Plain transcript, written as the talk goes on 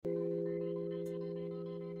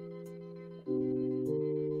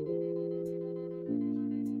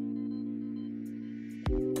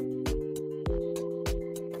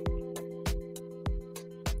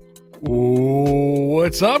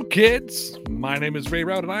What's up, kids? My name is Ray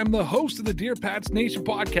Rout, and I'm the host of the Dear Pats Nation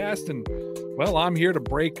podcast. And, well, I'm here to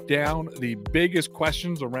break down the biggest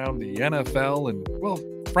questions around the NFL and, well,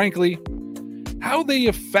 frankly, how they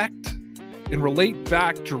affect and relate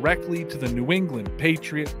back directly to the New England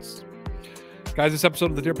Patriots. Guys, this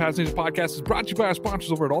episode of the Dear Pats Nation podcast is brought to you by our sponsors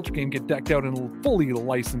over at Ultra Game. Get decked out in fully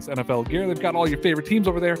licensed NFL gear. They've got all your favorite teams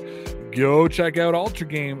over there. Go check out Ultra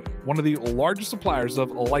Game, one of the largest suppliers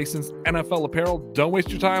of licensed NFL apparel. Don't waste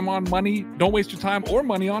your time on money. Don't waste your time or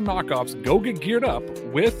money on knockoffs. Go get geared up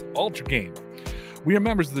with Ultra Game. We are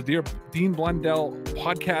members of the Dean Blundell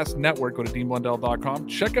Podcast Network. Go to deanblundell.com.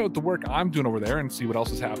 Check out the work I'm doing over there and see what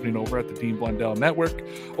else is happening over at the Dean Blundell Network.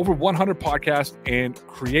 Over 100 podcasts and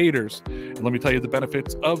creators. And let me tell you the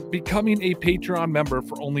benefits of becoming a Patreon member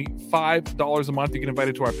for only $5 a month. You get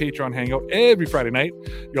invited to our Patreon hangout every Friday night.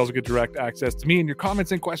 You also get direct access to me, and your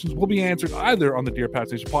comments and questions will be answered either on the Dear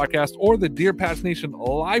Pats Nation podcast or the Dear Pats Nation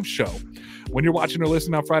live show. When you're watching or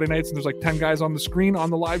listening on Friday nights and there's like 10 guys on the screen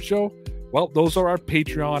on the live show, well, those are our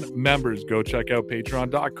Patreon members. Go check out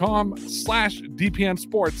patreon.com/DPN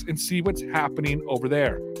Sports and see what's happening over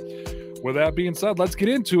there. With that being said, let's get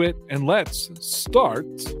into it and let's start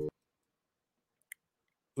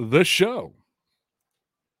the show.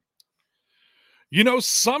 You know,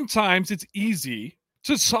 sometimes it's easy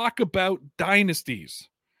to talk about dynasties.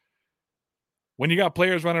 When you got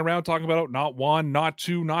players running around talking about not one, not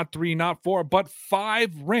two, not three, not four, but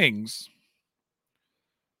 5 rings.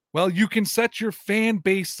 Well, you can set your fan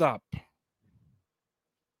base up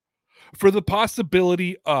for the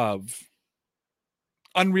possibility of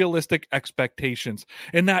unrealistic expectations.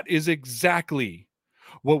 And that is exactly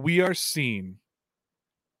what we are seeing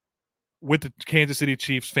with the Kansas City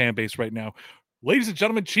Chiefs fan base right now. Ladies and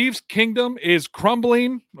gentlemen, Chiefs Kingdom is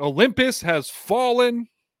crumbling. Olympus has fallen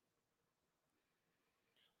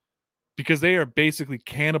because they are basically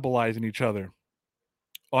cannibalizing each other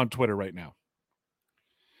on Twitter right now.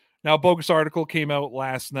 Now, a bogus article came out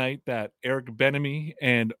last night that Eric Bieniemy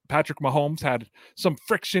and Patrick Mahomes had some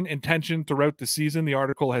friction and tension throughout the season. The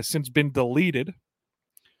article has since been deleted,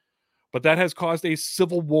 but that has caused a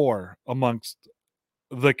civil war amongst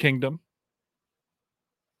the kingdom.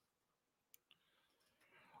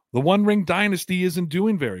 The one-ring dynasty isn't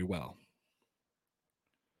doing very well.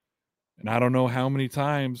 And I don't know how many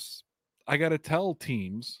times I got to tell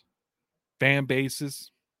teams, fan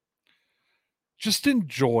bases, just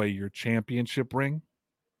enjoy your championship ring.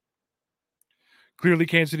 Clearly,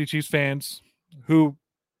 Kansas City Chiefs fans who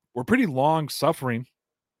were pretty long suffering,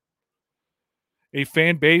 a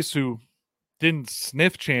fan base who didn't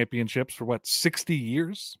sniff championships for 60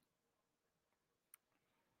 years?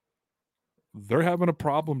 They're having a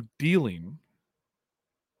problem dealing,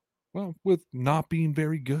 well, with not being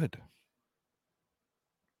very good.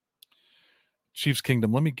 Chiefs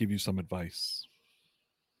Kingdom, let me give you some advice.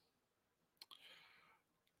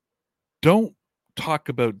 Don't talk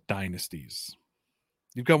about dynasties.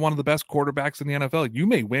 You've got one of the best quarterbacks in the NFL. You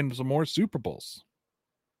may win some more Super Bowls.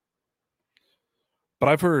 But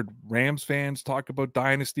I've heard Rams fans talk about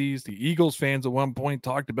dynasties. The Eagles fans at one point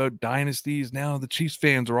talked about dynasties. Now the Chiefs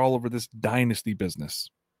fans are all over this dynasty business.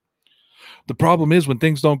 The problem is when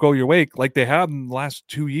things don't go your way, like they have in the last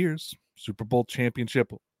 2 years, Super Bowl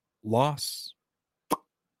championship loss,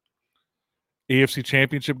 AFC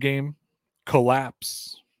championship game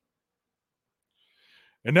collapse.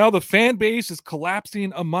 And now the fan base is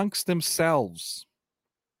collapsing amongst themselves.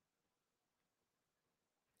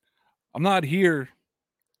 I'm not here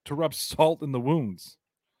to rub salt in the wounds.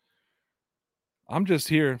 I'm just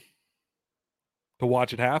here to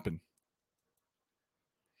watch it happen.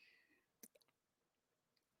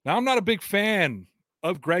 Now, I'm not a big fan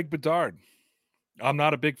of Greg Bedard. I'm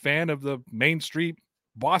not a big fan of the Main Street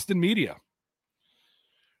Boston media.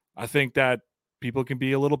 I think that people can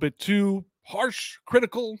be a little bit too harsh,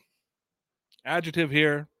 critical, adjective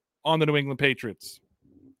here on the New England Patriots.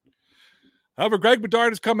 However, Greg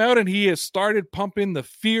Bedard has come out and he has started pumping the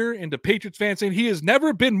fear into Patriots fans, saying he has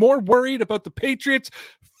never been more worried about the Patriots'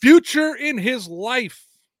 future in his life.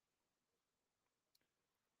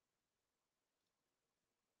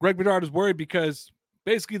 Greg Bedard is worried because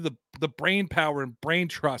basically the brain power and brain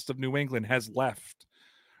trust of New England has left.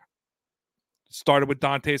 Started with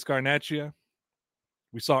Dante Scarnecchia.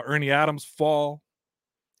 We saw Ernie Adams fall.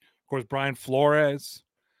 Of course, Brian Flores.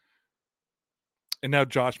 And now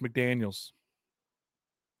Josh McDaniels.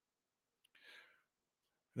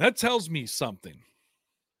 That tells me something.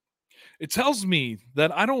 It tells me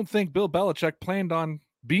that I don't think Bill Belichick planned on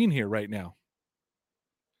being here right now.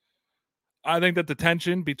 I think that the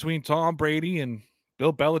tension between Tom Brady and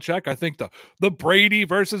Bill Belichick, I think the Brady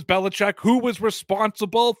versus Belichick, who was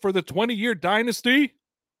responsible for the 20-year dynasty,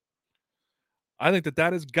 I think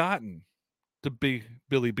that has gotten to be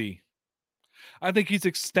Billy B. I think he's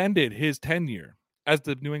extended his tenure as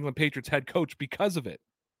the New England Patriots head coach because of it.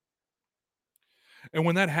 And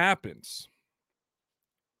when that happens,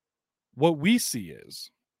 what we see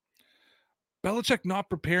is Belichick not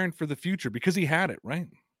preparing for the future because he had it, right?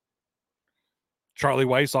 Charlie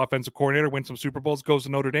Weiss, offensive coordinator, wins some Super Bowls, goes to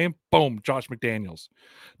Notre Dame. Boom, Josh McDaniels.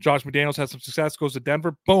 Josh McDaniels has some success, goes to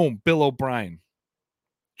Denver. Boom, Bill O'Brien.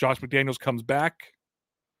 Josh McDaniels comes back.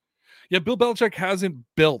 Yeah, Bill Belichick hasn't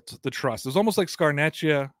built the trust. It's almost like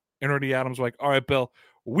Scarnecchia and Ernie Adams were like, all right, Bill,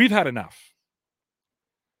 we've had enough.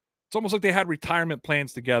 It's almost like they had retirement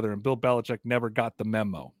plans together and Bill Belichick never got the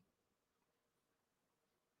memo.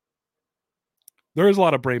 There is a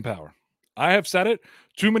lot of brain power. I have said it.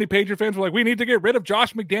 Too many Patriot fans were like, we need to get rid of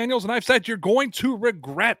Josh McDaniels. And I've said, you're going to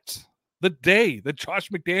regret the day that Josh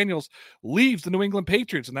McDaniels leaves the New England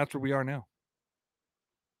Patriots. And that's where we are now.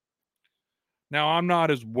 Now, I'm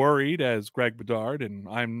not as worried as Greg Bedard, and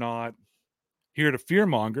I'm not here to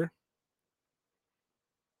fearmonger.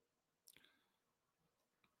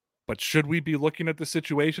 But should we be looking at the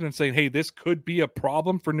situation and saying, hey, this could be a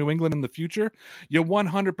problem for New England in the future? You're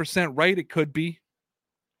 100% right. It could be.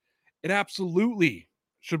 It absolutely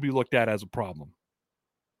should be looked at as a problem.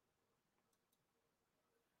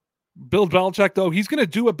 Bill Belichick, though, he's going to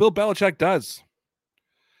do what Bill Belichick does.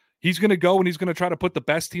 He's going to go and he's going to try to put the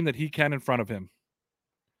best team that he can in front of him.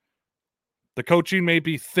 The coaching may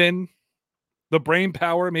be thin. The brain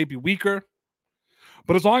power may be weaker.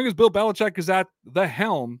 But as long as Bill Belichick is at the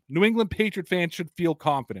helm, New England Patriot fans should feel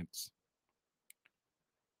confidence.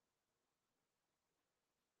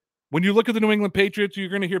 When you look at the New England Patriots, you're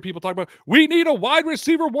going to hear people talk about, we need a wide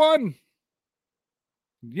receiver one.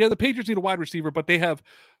 Yeah, the Patriots need a wide receiver, but they have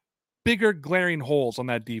bigger glaring holes on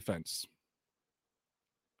that defense.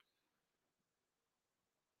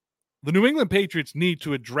 The New England Patriots need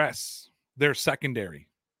to address their secondary.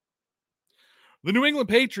 The New England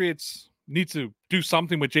Patriots need to do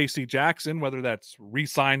something with J.C. Jackson, whether that's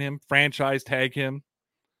re-sign him, franchise tag him,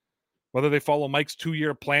 whether they follow Mike's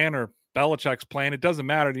 2-year plan or Belichick's plan. It doesn't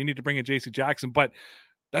matter. You need to bring in J.C. Jackson, but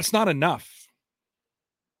that's not enough.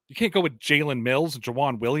 You can't go with Jalen Mills and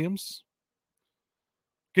Jawan Williams.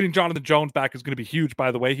 Getting Jonathan Jones back is going to be huge,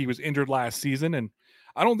 by the way. He was injured last season, and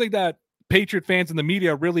I don't think that Patriot fans in the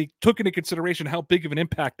media really took into consideration how big of an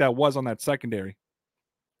impact that was on that secondary.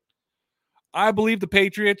 I believe the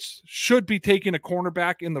Patriots should be taking a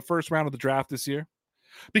cornerback in the first round of the draft this year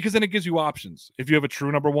because then it gives you options. If you have a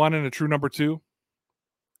true number one and a true number two,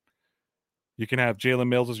 you can have Jalen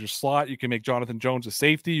Mills as your slot. You can make Jonathan Jones a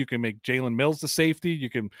safety. You can make Jalen Mills the safety. You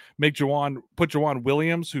can make put Jawan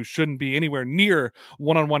Williams, who shouldn't be anywhere near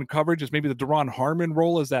one-on-one coverage, as maybe the Deron Harmon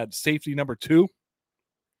role as that safety number two.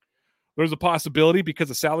 There's a possibility because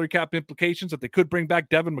of salary cap implications that they could bring back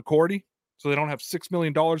Devin McCourty so they don't have $6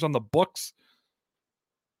 million on the books.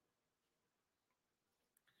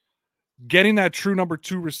 Getting that true number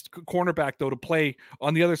two cornerback, though, to play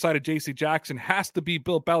on the other side of J.C. Jackson has to be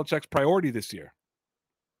Bill Belichick's priority this year.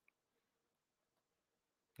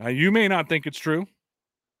 Now, you may not think it's true,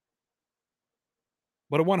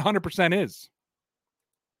 but it 100% is.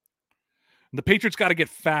 And the Patriots got to get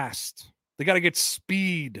fast. They got to get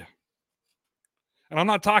speed. And I'm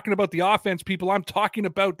not talking about the offense, people. I'm talking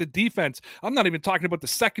about the defense. I'm not even talking about the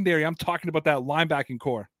secondary. I'm talking about that linebacking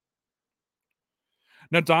core.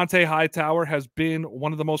 Now, Dante Hightower has been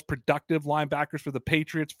one of the most productive linebackers for the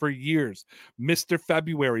Patriots for years. Mr.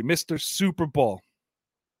 February, Mr. Super Bowl.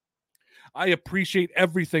 I appreciate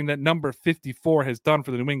everything that number 54 has done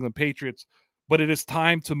for the New England Patriots, but it is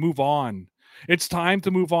time to move on. It's time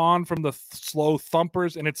to move on from the slow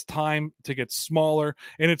thumpers, and it's time to get smaller,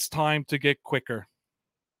 and it's time to get quicker.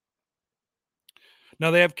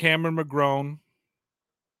 Now, they have Cameron McGrone,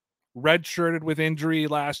 redshirted with injury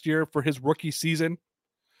last year for his rookie season.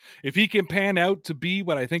 If he can pan out to be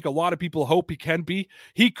what I think a lot of people hope he can be,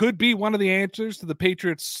 he could be one of the answers to the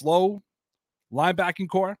Patriots' slow linebacking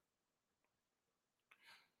core.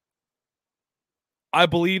 I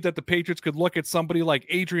believe that the Patriots could look at somebody like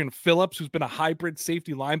Adrian Phillips, who's been a hybrid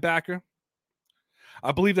safety linebacker.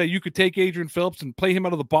 I believe that you could take Adrian Phillips and play him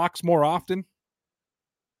out of the box more often.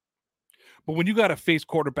 But when you got to face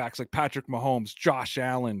quarterbacks like Patrick Mahomes, Josh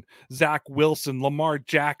Allen, Zach Wilson, Lamar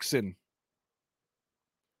Jackson,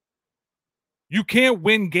 you can't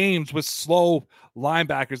win games with slow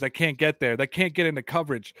linebackers that can't get there, that can't get into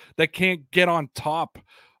coverage, that can't get on top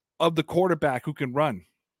of the quarterback who can run.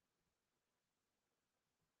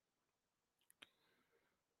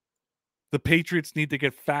 The Patriots need to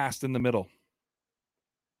get fast in the middle.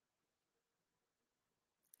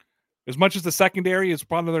 As much as the secondary is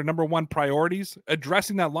one of their number one priorities,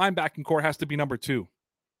 addressing that linebacking core has to be number two.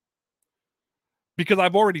 Because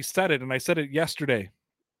I've already said it, and I said it yesterday.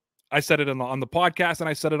 I said it on the podcast, and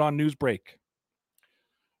I said it on Newsbreak.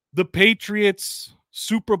 The Patriots'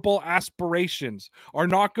 Super Bowl aspirations are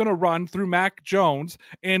not going to run through Mac Jones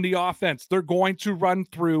and the offense. They're going to run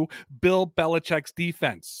through Bill Belichick's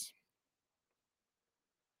defense.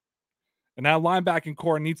 And that linebacking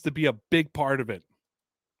core needs to be a big part of it.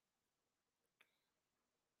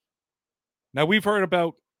 Now, we've heard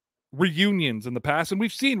about reunions in the past, and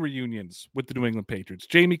we've seen reunions with the New England Patriots.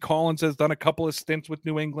 Jamie Collins has done a couple of stints with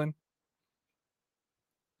New England.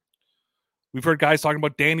 We've heard guys talking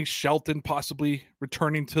about Danny Shelton possibly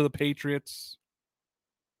returning to the Patriots.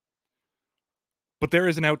 But there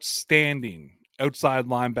is an outstanding outside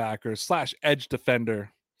linebacker / edge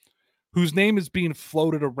defender whose name is being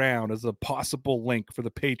floated around as a possible link for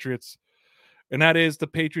the Patriots. And that is the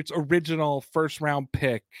Patriots' original first-round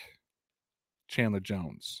pick, Chandler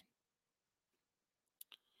Jones.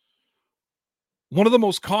 One of the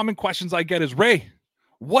most common questions I get is, Ray,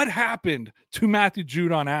 what happened to Matthew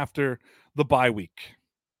Judon after the bye week?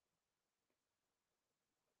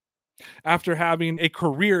 After having a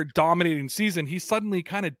career-dominating season, he suddenly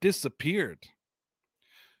kind of disappeared.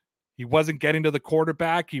 He wasn't getting to the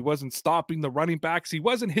quarterback. He wasn't stopping the running backs. He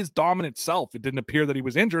wasn't his dominant self. It didn't appear that he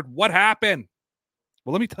was injured. What happened?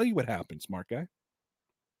 Well, let me tell you what happened, smart guy.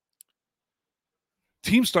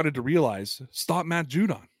 Teams started to realize, stop Matt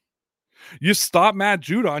Judon. You stop Matt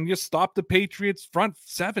Judon, you stop the Patriots' front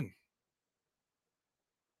seven.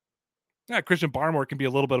 Yeah, Christian Barmore can be a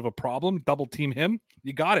little bit of a problem. Double team him.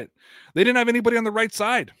 You got it. They didn't have anybody on the right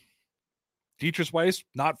side. Deatrice Weiss,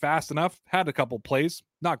 not fast enough. Had a couple plays.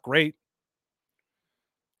 Not great.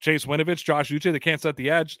 Chase Winovich, Josh Uche, they can't set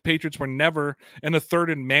the edge. Patriots were never in a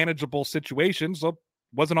third and manageable situation, so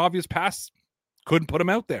was an obvious pass. Couldn't put him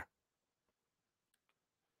out there.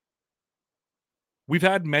 We've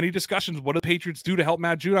had many discussions. What do the Patriots do to help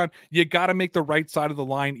Matt Judon? You got to make the right side of the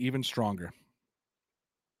line even stronger.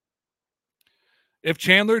 If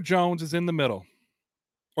Chandler Jones is in the middle,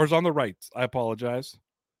 or is on the right, I apologize,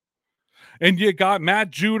 and you got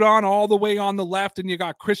Matt Judon all the way on the left, and you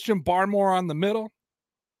got Christian Barmore on the middle,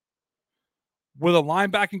 with a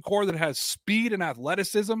linebacking core that has speed and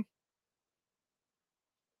athleticism,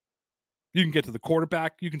 you can get to the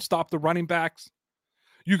quarterback. You can stop the running backs.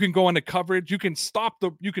 You can go into coverage. You can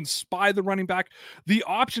spy the running back. The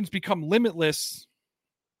options become limitless,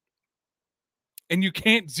 and you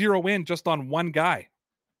can't zero in just on one guy.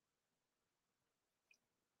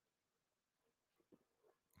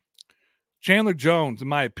 Chandler Jones, in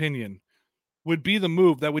my opinion, would be the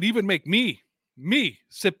move that would even make me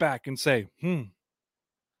sit back and say,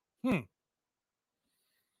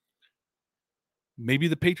 maybe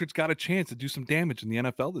the Patriots got a chance to do some damage in the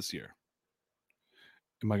NFL this year.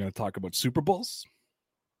 Am I going to talk about Super Bowls?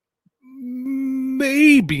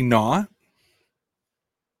 Maybe not.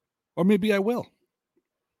 Or maybe I will.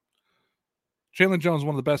 Chandler Jones is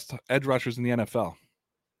one of the best edge rushers in the NFL.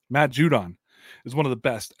 Matt Judon is one of the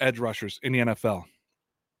best edge rushers in the NFL.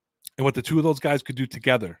 And what the two of those guys could do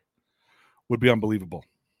together would be unbelievable.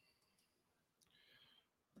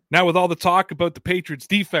 Now, with all the talk about the Patriots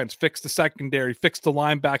defense, fix the secondary, fix the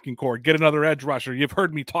linebacking core, get another edge rusher. You've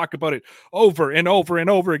heard me talk about it over and over and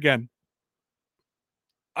over again.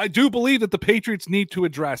 I do believe that the Patriots need to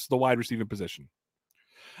address the wide receiver position.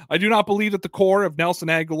 I do not believe that the core of Nelson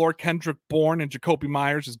Agholor, Kendrick Bourne, and Jacoby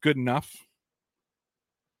Myers is good enough.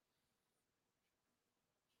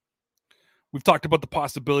 We've talked about the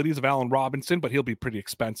possibilities of Allen Robinson, but he'll be pretty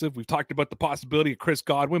expensive. We've talked about the possibility of Chris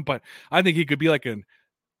Godwin, but I think he could be like an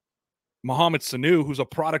Mohamed Sanu, who's a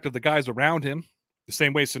product of the guys around him. The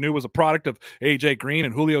same way Sanu was a product of AJ Green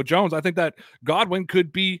and Julio Jones. I think that Godwin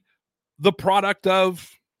could be the product of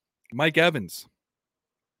Mike Evans.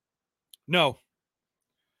 No.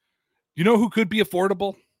 You know who could be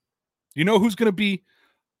affordable? You know who's going to be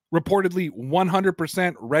reportedly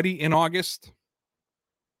 100% ready in August?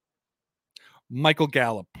 Michael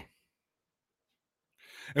Gallup.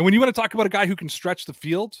 And when you want to talk about a guy who can stretch the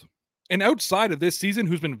field, and outside of this season,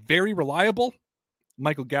 who's been very reliable,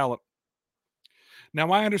 Michael Gallup.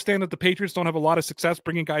 Now, I understand that the Patriots don't have a lot of success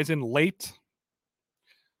bringing guys in late.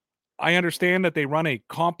 I understand that they run a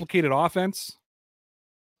complicated offense.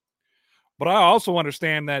 But I also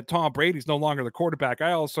understand that Tom Brady's no longer the quarterback.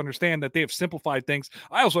 I also understand that they have simplified things.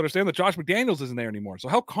 I also understand that Josh McDaniels isn't there anymore. So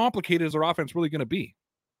how complicated is their offense really going to be?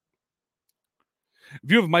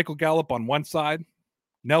 If you have Michael Gallup on one side,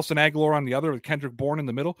 Nelson Aguilar on the other, with Kendrick Bourne in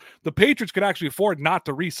the middle, the Patriots could actually afford not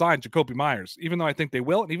to re-sign Jacoby Myers, even though I think they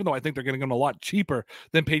will, and even though I think they're going to get him a lot cheaper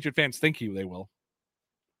than Patriot fans think they will.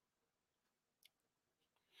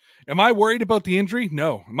 Am I worried about the injury?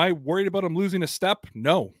 No. Am I worried about him losing a step?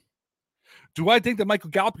 No. Do I think that Michael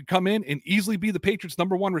Gallup could come in and easily be the Patriots'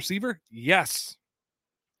 number one receiver? Yes.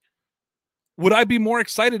 Would I be more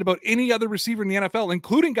excited about any other receiver in the NFL,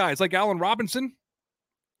 including guys like Allen Robinson?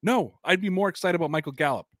 No, I'd be more excited about Michael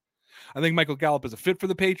Gallup. I think Michael Gallup is a fit for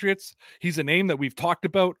the Patriots. He's a name that we've talked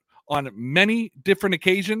about on many different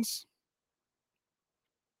occasions.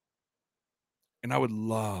 And I would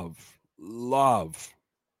love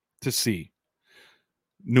to see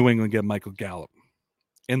New England get Michael Gallup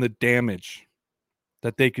and the damage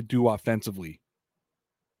that they could do offensively.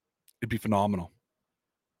 It'd be phenomenal.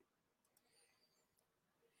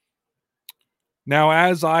 Now,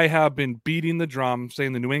 as I have been beating the drum,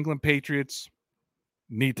 saying the New England Patriots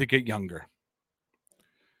need to get younger.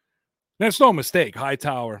 That's no mistake.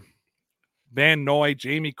 Hightower, Van Noy,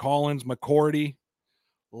 Jamie Collins, McCourty,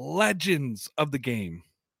 legends of the game.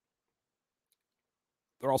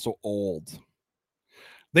 They're also old.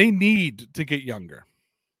 They need to get younger.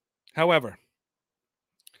 However,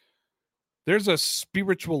 there's a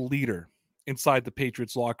spiritual leader inside the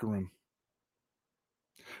Patriots locker room.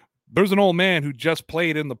 There's an old man who just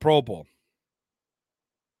played in the Pro Bowl.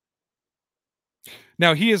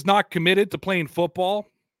 Now, he is not committed to playing football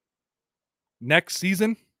next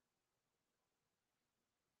season.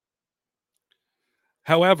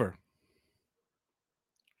 However,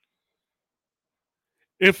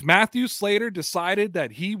 if Matthew Slater decided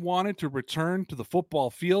that he wanted to return to the football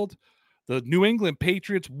field, the New England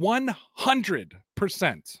Patriots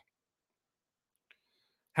 100%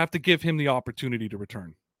 have to give him the opportunity to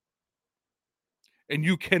return. And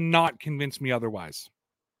you cannot convince me otherwise.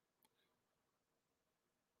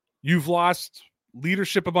 You've lost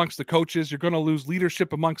leadership amongst the coaches. You're going to lose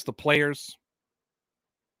leadership amongst the players.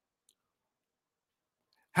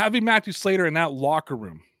 Having Matthew Slater in that locker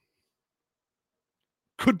room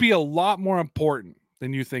could be a lot more important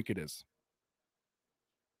than you think it is.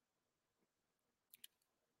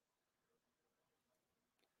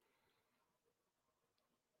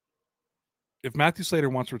 If Matthew Slater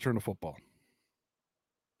wants to return to football,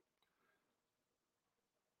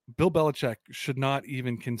 Bill Belichick should not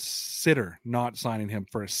even consider not signing him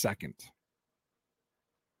for a second.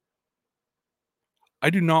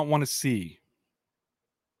 I do not want to see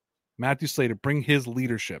Matthew Slater bring his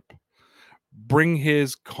leadership, bring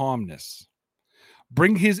his calmness,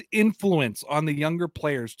 bring his influence on the younger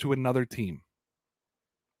players to another team.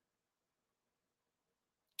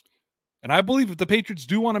 And I believe if the Patriots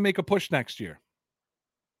do want to make a push next year,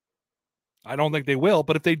 I don't think they will,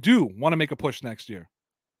 but if they do want to make a push next year,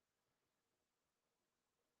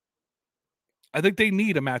 I think they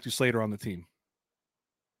need a Matthew Slater on the team.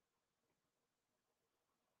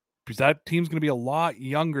 Because that team's going to be a lot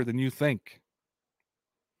younger than you think.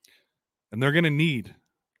 And they're going to need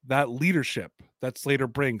that leadership that Slater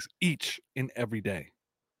brings each and every day.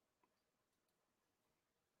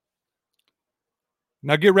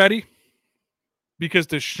 Now get ready, because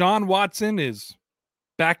Deshaun Watson is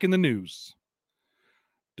back in the news.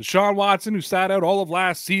 Deshaun Watson, who sat out all of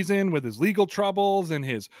last season with his legal troubles and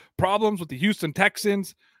his problems with the Houston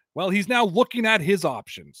Texans, well, he's now looking at his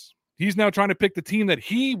options. He's now trying to pick the team that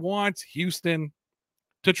he wants Houston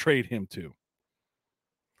to trade him to.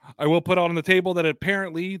 I will put on the table that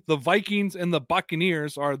apparently the Vikings and the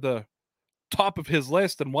Buccaneers are the top of his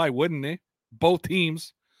list, and why wouldn't they? Both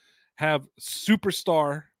teams have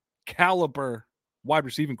superstar caliber wide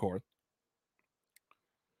receiving core.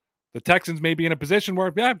 The Texans may be in a position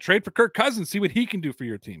where, trade for Kirk Cousins, see what he can do for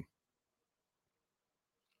your team.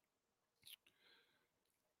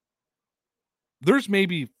 There's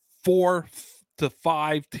maybe 4 to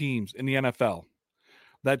 5 teams in the NFL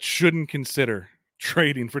that shouldn't consider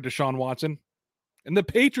trading for Deshaun Watson, and the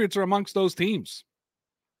Patriots are amongst those teams.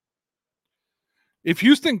 If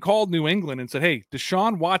Houston called New England and said, hey,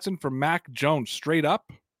 Deshaun Watson for Mac Jones straight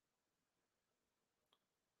up,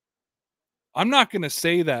 I'm not going to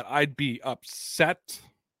say that I'd be upset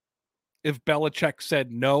if Belichick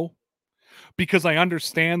said no, because I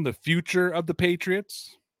understand the future of the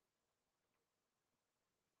Patriots.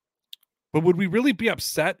 But would we really be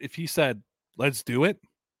upset if he said, let's do it?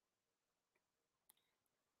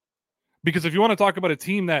 Because if you want to talk about a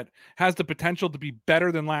team that has the potential to be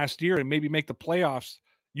better than last year and maybe make the playoffs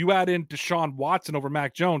You add in Deshaun Watson over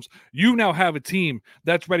Mac Jones, you now have a team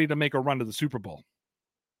that's ready to make a run to the Super Bowl.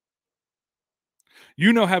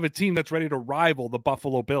 You now have a team that's ready to rival the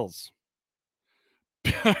Buffalo Bills.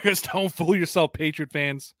 Just don't fool yourself, Patriot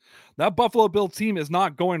fans. That Buffalo Bills team is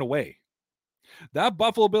not going away. That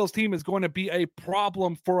Buffalo Bills team is going to be a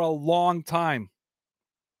problem for a long time,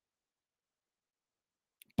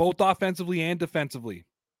 both offensively and defensively.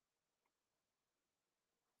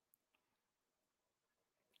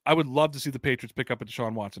 I would love to see the Patriots pick up a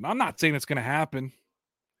Deshaun Watson. I'm not saying it's going to happen.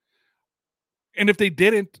 And if they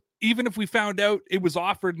didn't, even if we found out it was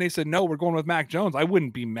offered and they said, no, we're going with Mac Jones, I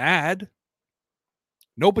wouldn't be mad.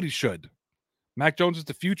 Nobody should. Mac Jones is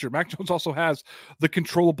the future. Mac Jones also has the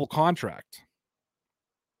controllable contract.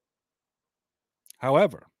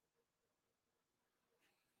 However,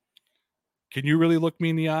 can you really look me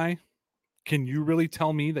in the eye? Can you really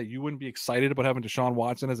tell me that you wouldn't be excited about having Deshaun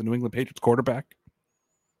Watson as a New England Patriots quarterback?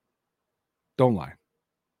 Don't lie.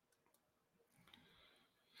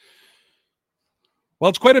 Well,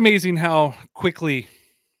 it's quite amazing how quickly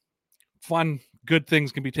fun, good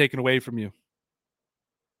things can be taken away from you.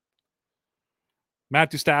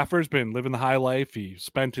 Matthew Stafford's been living the high life. He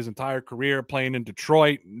spent his entire career playing in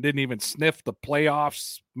Detroit, didn't even sniff the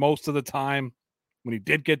playoffs most of the time. When he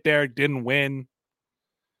did get there, didn't win.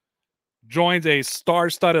 Joins a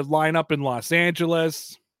star-studded lineup in Los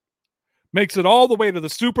Angeles. Makes it all the way to the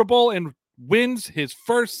Super Bowl and wins his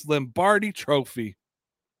first Lombardi trophy.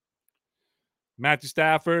 Matthew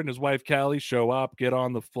Stafford and his wife Kelly show up, get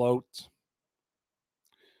on the float.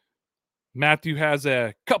 Matthew has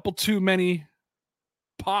a couple too many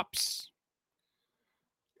pops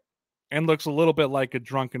and looks a little bit like a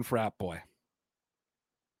drunken frat boy.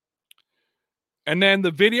 And then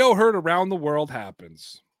the video heard around the world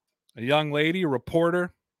happens. A young lady, a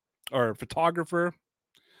reporter or a photographer,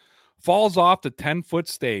 falls off the 10-foot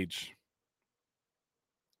stage.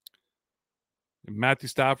 And Matthew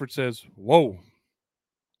Stafford says, whoa,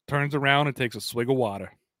 turns around and takes a swig of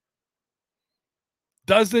water.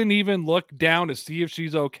 Doesn't even look down to see if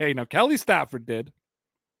she's okay. Now, Kelly Stafford did.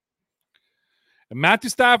 And Matthew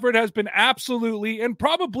Stafford has been absolutely and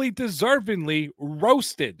probably deservingly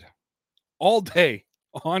roasted all day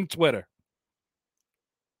on Twitter.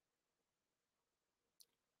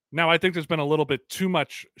 Now, I think there's been a little bit too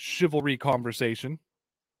much chivalry conversation.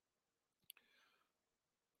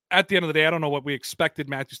 At the end of the day, I don't know what we expected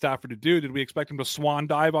Matthew Stafford to do. Did we expect him to swan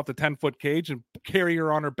dive off the 10-foot cage and carry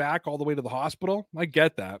her on her back all the way to the hospital? I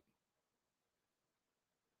get that.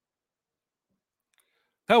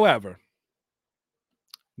 However,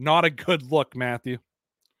 not a good look, Matthew.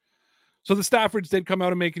 So the Staffords did come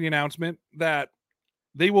out and make the announcement that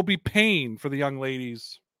they will be paying for the young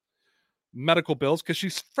lady's medical bills because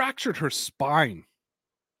she's fractured her spine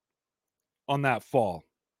on that fall.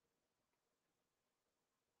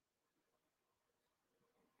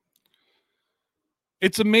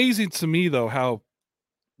 It's amazing to me, though, how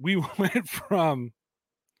we went from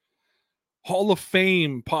Hall of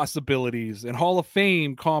Fame possibilities and Hall of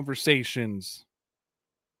Fame conversations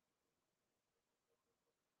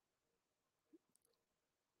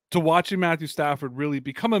to watching Matthew Stafford really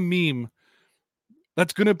become a meme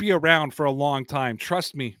that's going to be around for a long time.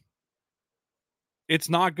 Trust me, it's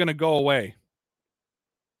not going to go away.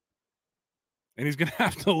 And he's going to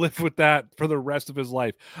have to live with that for the rest of his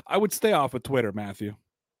life. I would stay off of Twitter, Matthew.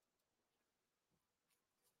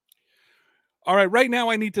 All right, right now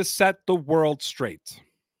I need to set the world straight.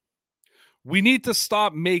 We need to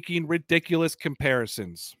stop making ridiculous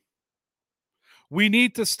comparisons. We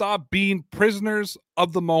need to stop being prisoners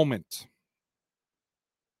of the moment.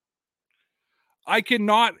 I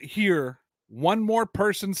cannot hear one more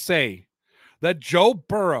person say that Joe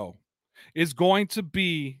Burrow is going to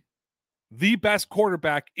be the best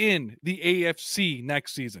quarterback in the AFC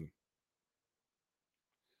next season.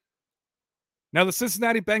 Now, the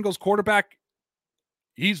Cincinnati Bengals quarterback,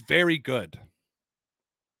 he's very good.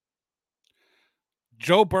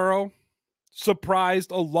 Joe Burrow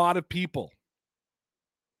surprised a lot of people.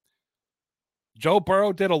 Joe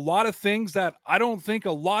Burrow did a lot of things that I don't think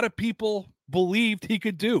a lot of people believed he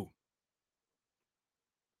could do.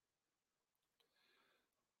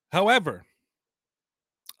 However,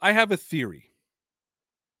 I have a theory.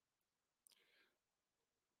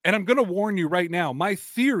 And I'm going to warn you right now, my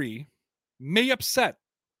theory may upset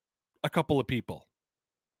a couple of people.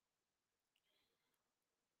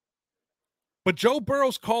 But Joe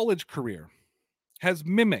Burrow's college career has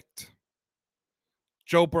mimicked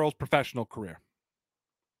Joe Burrow's professional career.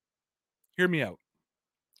 Hear me out.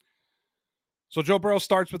 So Joe Burrow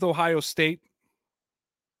starts with Ohio State.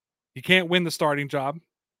 He can't win the starting job.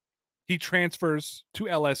 He transfers to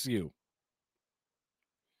LSU.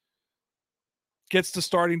 Gets the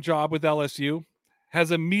starting job with LSU.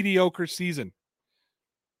 Has a mediocre season.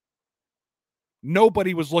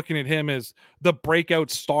 Nobody was looking at him as the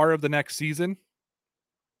breakout star of the next season.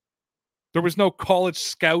 There was no college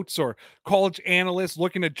scouts or college analysts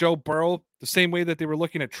looking at Joe Burrow the same way that they were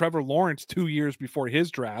looking at Trevor Lawrence 2 years before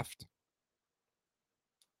his draft.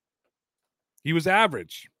 He was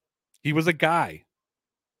average. He was a guy.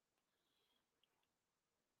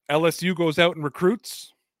 LSU goes out and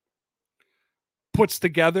recruits, puts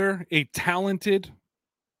together a talented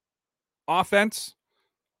offense.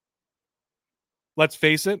 Let's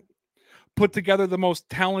face it, put together the most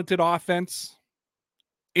talented offense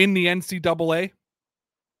in the NCAA.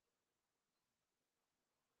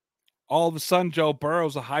 All of a sudden, Joe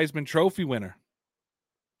Burrow's a Heisman Trophy winner.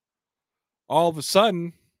 All of a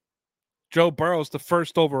sudden, Joe Burrow's the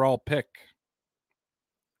first overall pick.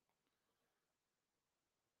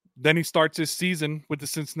 Then he starts his season with the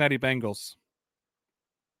Cincinnati Bengals.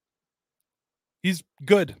 He's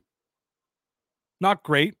good. Not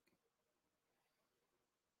great.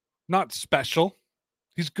 Not special.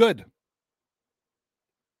 He's good.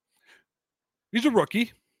 He's a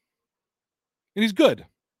rookie. And he's good.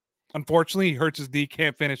 Unfortunately, he hurts his knee,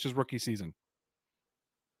 can't finish his rookie season.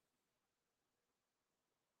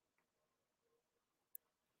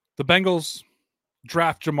 The Bengals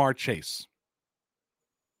draft Jamar Chase.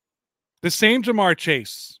 The same Jamar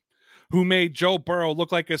Chase who made Joe Burrow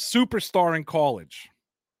look like a superstar in college.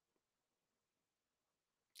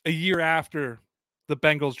 A year after the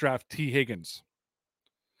Bengals draft T. Higgins.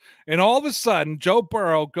 And all of a sudden, Joe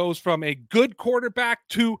Burrow goes from a good quarterback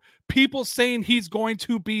to people saying he's going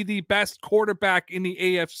to be the best quarterback in the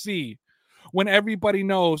AFC when everybody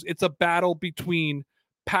knows it's a battle between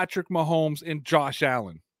Patrick Mahomes and Josh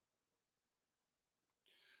Allen.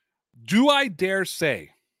 Do I dare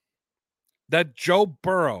say that Joe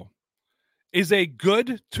Burrow is a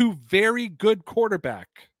good to very good quarterback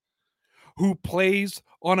who plays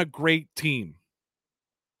on a great team?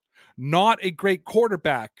 Not a great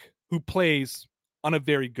quarterback who plays on a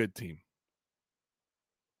very good team.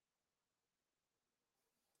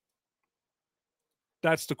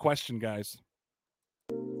 That's the question, guys.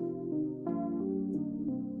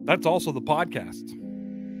 That's also the podcast.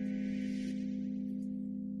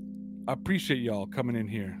 I appreciate y'all coming in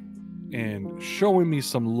here and showing me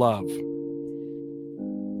some love.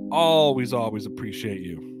 Always appreciate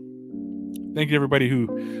you. Thank you, everybody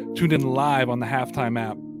who tuned in live on the Halftime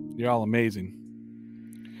app. You're all amazing.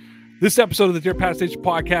 This episode of the Dear Pat Nation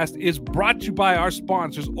podcast is brought to you by our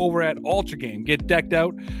sponsors over at Ultra Game. Get decked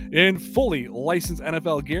out in fully licensed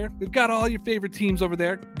NFL gear. We've got all your favorite teams over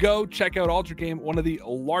there. Go check out Ultra Game, one of the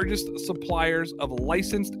largest suppliers of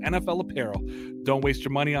licensed NFL apparel. Don't waste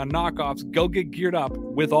your money on knockoffs. Go get geared up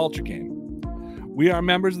with Ultra Game. We are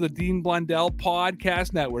members of the Dean Blundell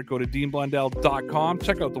Podcast Network. Go to deanblundell.com.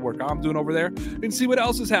 Check out the work I'm doing over there and see what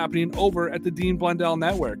else is happening over at the Dean Blundell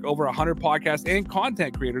Network. Over 100 podcasts and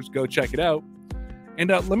content creators. Go check it out. And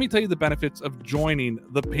let me tell you the benefits of joining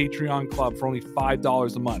the Patreon Club for only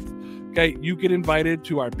 $5 a month. Okay, you get invited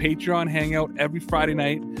to our Patreon hangout every Friday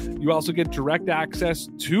night. You also get direct access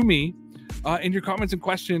to me. And your comments and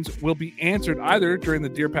questions will be answered either during the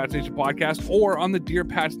Dear Pats Nation podcast or on the Dear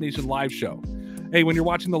Pats Nation live show. Hey, when you're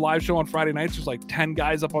watching the live show on Friday nights, there's like 10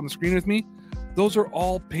 guys up on the screen with me. Those are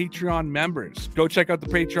all Patreon members. Go check out the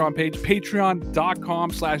Patreon page,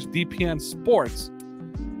 patreon.com/DPN Sports,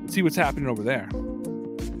 and see what's happening over there.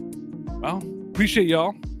 Well, appreciate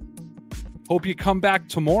y'all. Hope you come back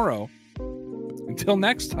tomorrow. Until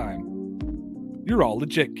next time, you're all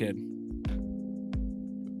legit, kid.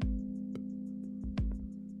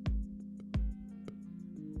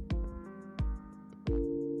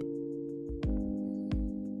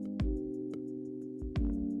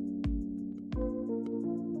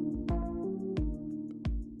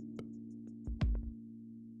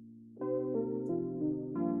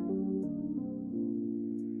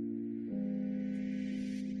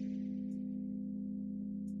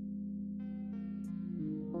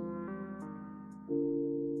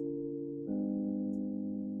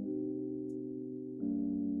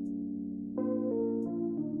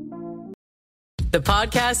 The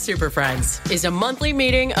Podcast Super Friends is a monthly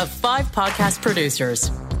meeting of 5 podcast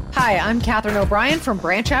producers. Hi, I'm Katherine O'Brien from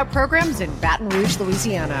Branch Out Programs in Baton Rouge,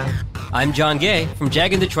 Louisiana. I'm John Gay from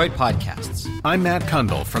Jag and Detroit Podcasts. I'm Matt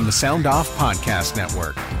Kundle from the Sound Off Podcast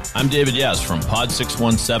Network. I'm David Yaz from Pod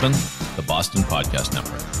 617, the Boston Podcast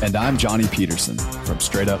Network. And I'm Johnny Peterson from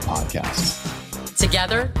Straight Up Podcasts.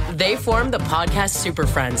 Together, they form the Podcast Super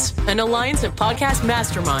Friends, an alliance of podcast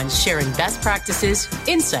masterminds sharing best practices,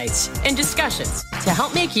 insights, and discussions to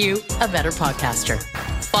help make you a better podcaster.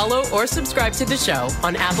 Follow or subscribe to the show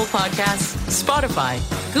on Apple Podcasts, Spotify,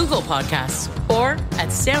 Google Podcasts, or at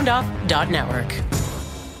soundoff.network.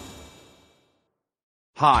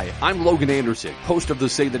 Hi, I'm Logan Anderson, host of the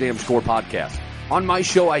Say the Damn Score podcast. On my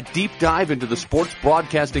show, I deep dive into the sports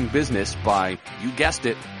broadcasting business by, you guessed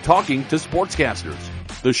it, talking to sportscasters.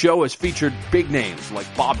 The show has featured big names like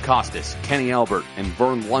Bob Costas, Kenny Albert, and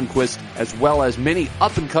Vern Lundquist, as well as many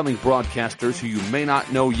up-and-coming broadcasters who you may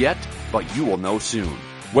not know yet, but you will know soon.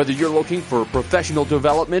 Whether you're looking for professional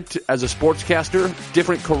development as a sportscaster,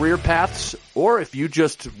 different career paths, or if you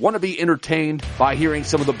just want to be entertained by hearing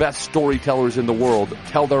some of the best storytellers in the world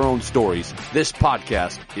tell their own stories, this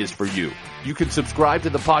podcast is for you. You can subscribe to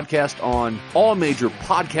the podcast on all major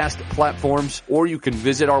podcast platforms, or you can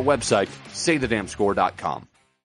visit our website, saythedamnscore.com.